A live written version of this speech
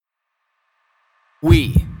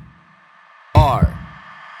We are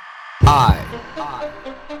I.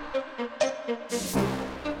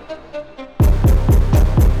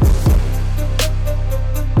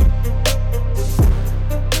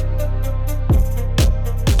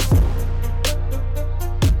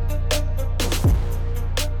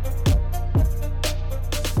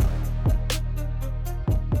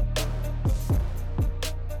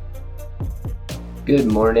 Good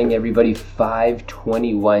morning, everybody.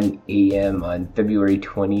 5:21 a.m. on February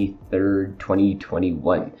 23rd,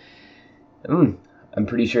 2021. I'm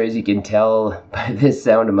pretty sure, as you can tell by the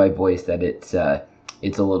sound of my voice, that it's a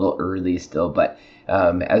little early still. But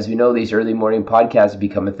as we know, these early morning podcasts have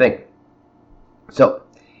become a thing. So,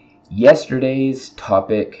 yesterday's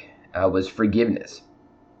topic was forgiveness.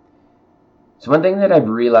 So one thing that I've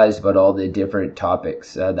realized about all the different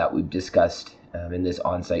topics that we've discussed in this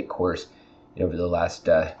on-site course over the last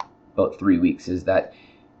about 3 weeks is that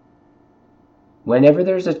whenever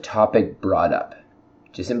there's a topic brought up,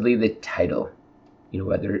 just simply the title,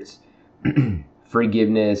 whether it's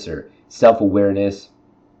forgiveness or self-awareness,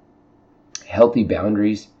 healthy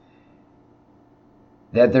boundaries,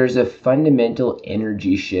 that there's a fundamental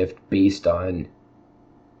energy shift based on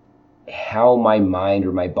how my mind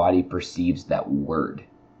or my body perceives that word.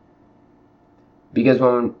 Because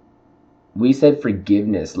when we said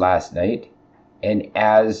forgiveness last night, and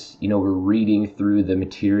as we're reading through the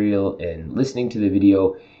material and listening to the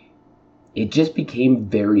video, it just became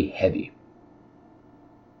very heavy.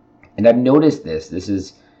 And I've noticed this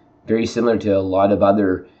is very similar to a lot of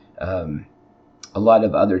other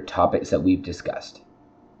topics that we've discussed.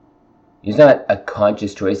 It's not a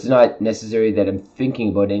conscious choice. It's not necessarily that I'm thinking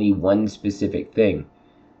about any one specific thing.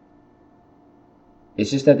 It's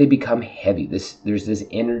just that they become heavy. There's this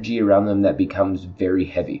energy around them that becomes very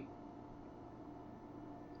heavy.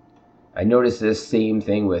 I noticed this same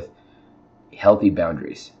thing with healthy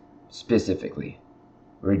boundaries, specifically,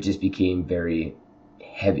 where it just became very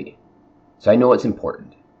heavy. So I know it's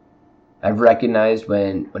important. I've recognized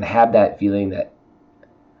when I have that feeling that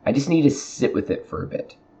I just need to sit with it for a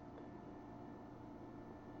bit.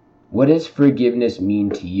 What does forgiveness mean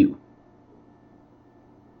to you?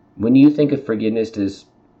 When you think of forgiveness, does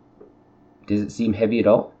it seem heavy at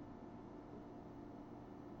all?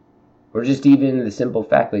 Or just even the simple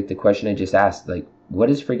fact, like the question I just asked, like, what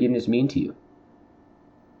does forgiveness mean to you?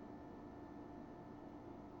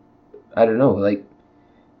 I don't know, like,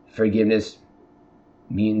 forgiveness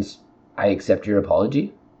means I accept your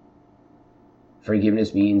apology.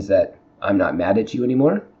 Forgiveness means that I'm not mad at you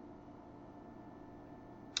anymore.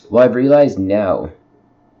 Well, I've realized now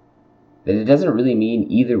that it doesn't really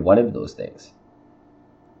mean either one of those things.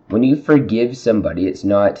 When you forgive somebody, it's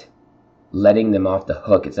not letting them off the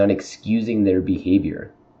hook. It's not excusing their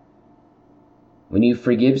behavior. When you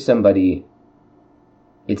forgive somebody,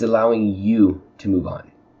 it's allowing you to move on.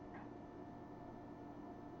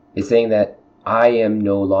 It's saying that I am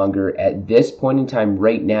no longer, at this point in time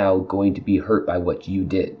right now, going to be hurt by what you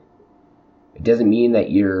did. It doesn't mean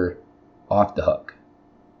that you're off the hook.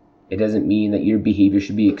 It doesn't mean that your behavior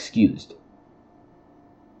should be excused.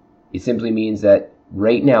 It simply means that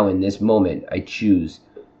right now, in this moment, I choose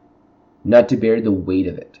not to bear the weight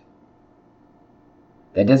of it.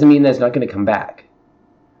 That doesn't mean that's not going to come back.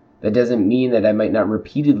 That doesn't mean that I might not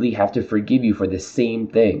repeatedly have to forgive you for the same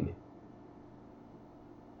thing.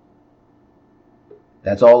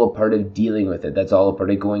 That's all a part of dealing with it. That's all a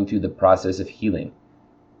part of going through the process of healing.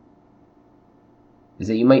 Is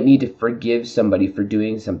that you might need to forgive somebody for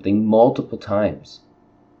doing something multiple times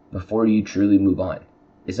before you truly move on.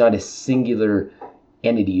 It's not a singular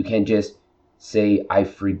entity. You can't just say, I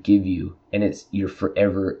forgive you, and you're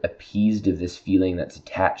forever appeased of this feeling that's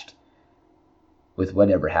attached with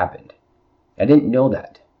whatever happened. I didn't know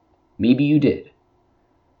that. Maybe you did,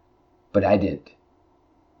 but I didn't.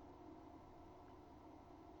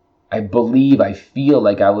 I feel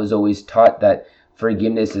like I was always taught that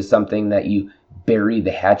forgiveness is something that you bury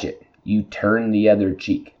the hatchet. You turn the other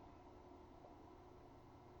cheek.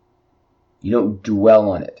 You don't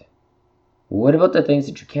dwell on it. What about the things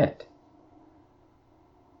that you can't?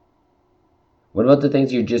 What about the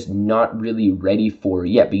things you're just not really ready for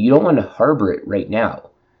yet, but you don't want to harbor it right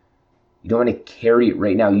now? You don't want to carry it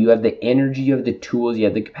right now. You have the energy, you have the tools, you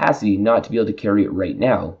have the capacity not to be able to carry it right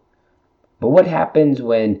now. But what happens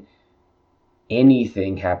when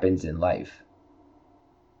anything happens in life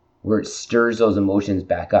where it stirs those emotions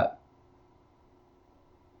back up?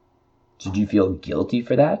 Should you feel guilty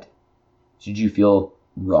for that? Should you feel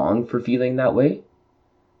wrong for feeling that way?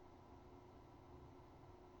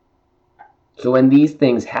 So when these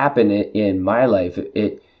things happen in my life,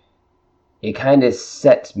 it it kind of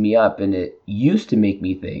sets me up, and it used to make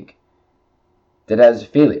me think that I was a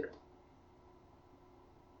failure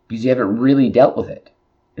because you haven't really dealt with it.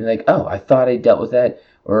 And like, oh, I thought I dealt with that,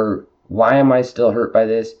 or why am I still hurt by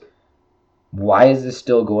this? Why is this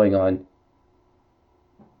still going on?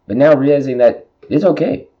 But now realizing that it's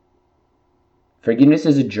okay. Forgiveness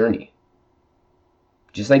is a journey,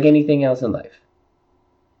 just like anything else in life.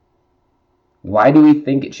 Why do we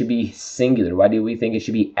think it should be singular? Why do we think it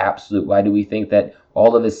should be absolute? Why do we think that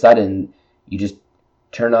all of a sudden you just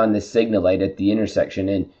turn on the signal light at the intersection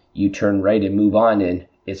and you turn right and move on and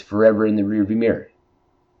it's forever in the rearview mirror?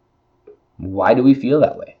 Why do we feel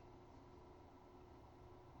that way?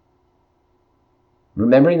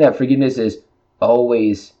 Remembering that forgiveness is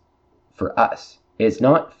always for us. It's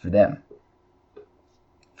not for them.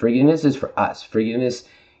 Forgiveness is for us. Forgiveness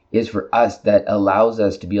is for us that allows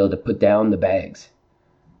us to be able to put down the bags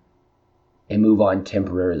and move on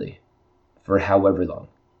temporarily for however long.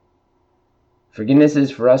 Forgiveness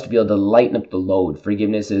is for us to be able to lighten up the load.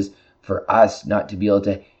 Forgiveness is for us not to be able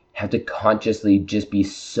to have to consciously just be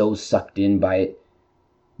so sucked in by it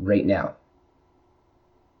right now.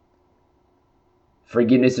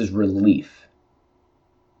 Forgiveness is relief.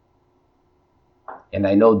 And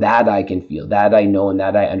I know that I can feel, that I know, and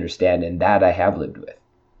that I understand, and that I have lived with.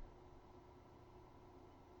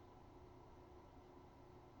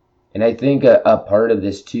 And I think a part of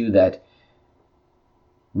this too that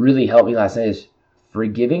really helped me last night is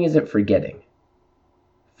forgiving isn't forgetting.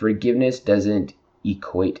 Forgiveness doesn't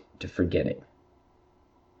equate to forgetting.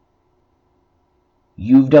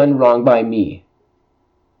 You've done wrong by me.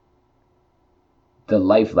 The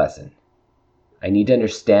life lesson. I need to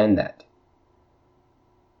understand that.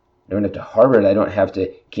 I don't have to harbor it. I don't have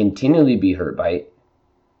to continually be hurt by it.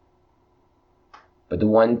 But the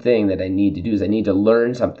one thing that I need to do is I need to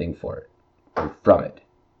learn something for it, or from it.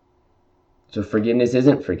 So forgiveness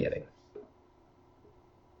isn't forgetting.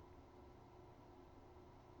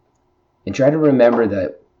 And try to remember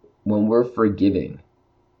that when we're forgiving,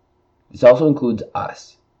 this also includes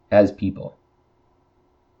us as people.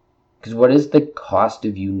 Because what is the cost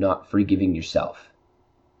of you not forgiving yourself?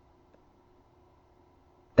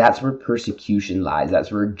 That's where persecution lies.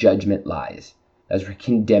 That's where judgment lies. That's where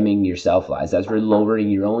condemning yourself lies. That's where lowering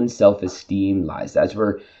your own self-esteem lies. That's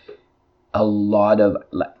where a lot of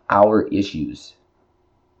our issues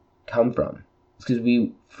come from. It's because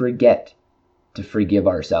we forget to forgive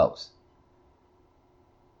ourselves.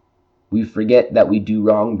 We forget that we do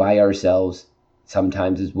wrong by ourselves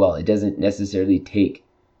sometimes as well. It doesn't necessarily take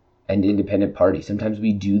an independent party. Sometimes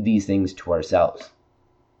we do these things to ourselves.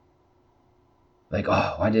 Like,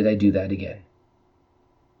 oh, why did I do that again?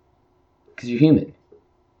 Because you're human.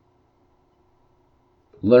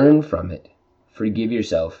 Learn from it. Forgive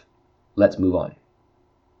yourself. Let's move on.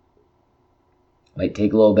 Might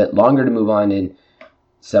take a little bit longer to move on in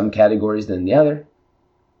some categories than the other.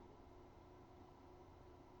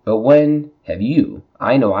 But when have you,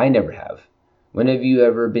 I know I never have, when have you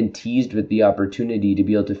ever been teased with the opportunity to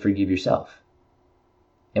be able to forgive yourself?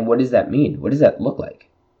 And what does that mean? What does that look like?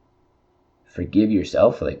 Forgive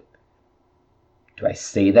yourself? Like, do I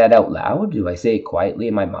say that out loud? Do I say it quietly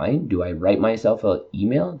in my mind? Do I write myself an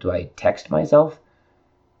email? Do I text myself?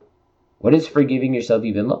 What does forgiving yourself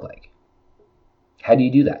even look like? How do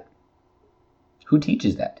you do that? Who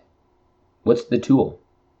teaches that? What's the tool?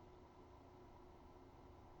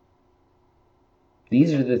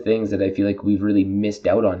 These are the things that I feel like we've really missed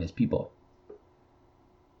out on as people.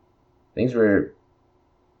 Things where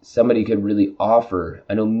somebody could really offer,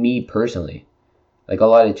 I know me personally, like a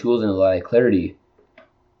lot of tools and a lot of clarity.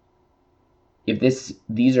 If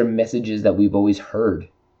these are messages that we've always heard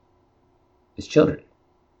as children,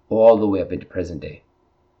 all the way up into present day.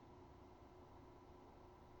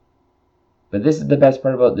 But this is the best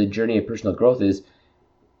part about the journey of personal growth is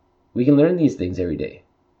we can learn these things every day.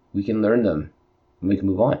 We can learn them and we can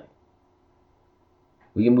move on.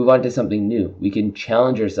 We can move on to something new. We can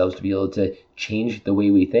challenge ourselves to be able to change the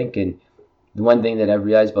way we think. And the one thing that I've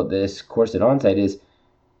realized about this course at Onsite is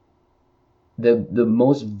the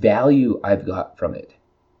most value I've got from it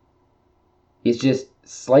is just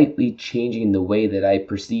slightly changing the way that I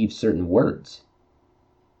perceive certain words.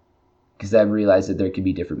 Because I've realized that there could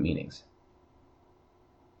be different meanings.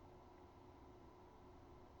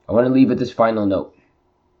 I want to leave with this final note.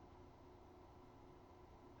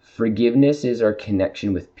 Forgiveness is our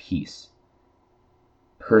connection with peace,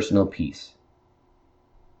 personal peace,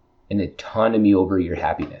 and autonomy over your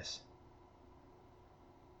happiness.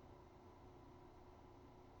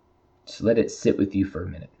 Just let it sit with you for a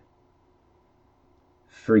minute.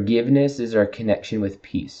 Forgiveness is our connection with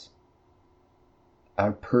peace,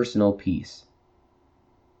 our personal peace,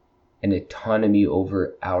 and autonomy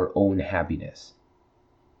over our own happiness.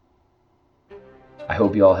 I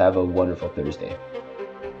hope you all have a wonderful Thursday.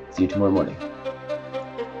 See you tomorrow morning.